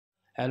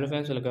Hello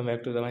friends, welcome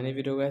back to the my new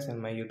video guys and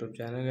my YouTube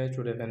channel guys.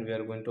 Today when we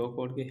are going to talk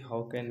about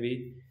how can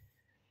we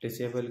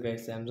disable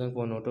guys Samsung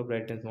phone auto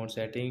brightness mode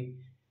setting.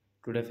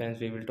 Today friends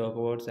we will talk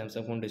about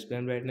Samsung phone display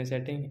and brightness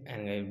setting,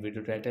 and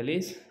video title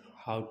is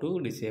how to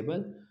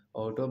disable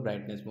auto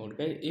brightness mode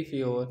guys. If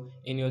you're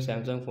in your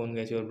Samsung phone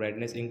guys, your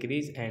brightness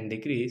increase and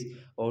decrease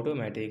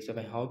automatic, so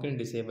how can you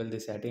disable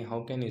this setting,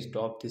 how can you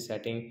stop this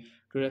setting?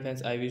 Today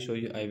friends I will show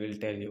you, I will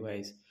tell you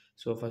guys.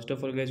 So first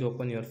of all guys,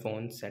 open your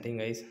phone setting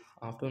guys.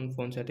 After on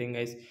phone setting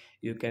guys,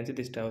 you can see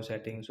this tab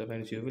setting. So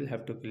friends, you will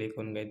have to click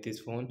on guys this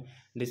phone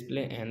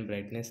display and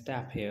brightness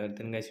tab here.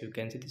 Then guys, you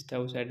can see this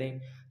tab setting.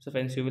 So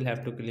friends, you will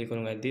have to click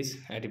on guys this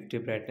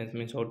adaptive brightness,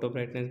 means auto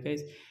brightness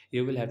guys.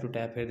 You will have to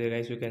tap here. There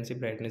guys, you can see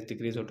brightness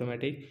decrease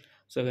automatic.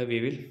 So guys, we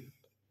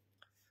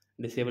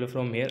will disable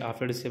from here.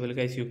 After disable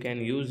guys, you can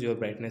use your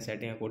brightness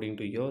setting according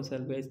to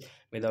yourself guys,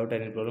 without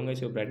any problem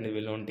guys. Your brightness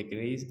will not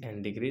decrease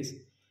and decrease.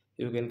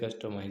 You can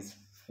customize,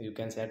 you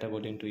can set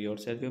according to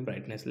yourself your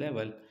brightness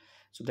level.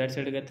 So that's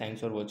it guys, thanks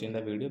for watching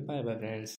the video. Bye bye friends.